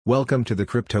Welcome to the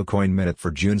Crypto Coin Minute for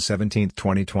June 17,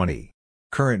 2020.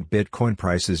 Current Bitcoin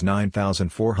price is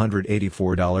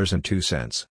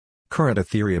 $9,484.02. Current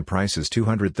Ethereum price is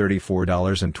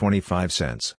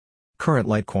 $234.25. Current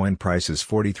Litecoin price is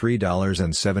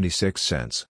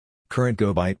 $43.76. Current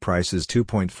GoByte price is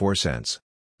 2.4 cents.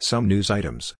 Some news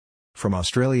items. From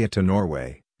Australia to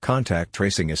Norway, contact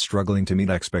tracing is struggling to meet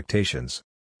expectations.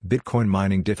 Bitcoin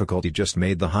mining difficulty just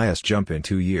made the highest jump in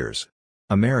 2 years.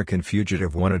 American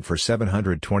fugitive wanted for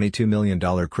 $722 million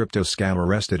crypto scam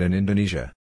arrested in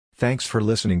Indonesia. Thanks for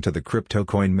listening to the Crypto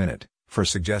Coin Minute. For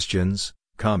suggestions,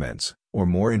 comments, or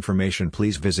more information,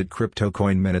 please visit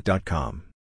CryptoCoinMinute.com.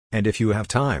 And if you have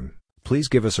time, please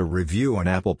give us a review on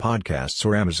Apple Podcasts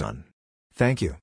or Amazon. Thank you.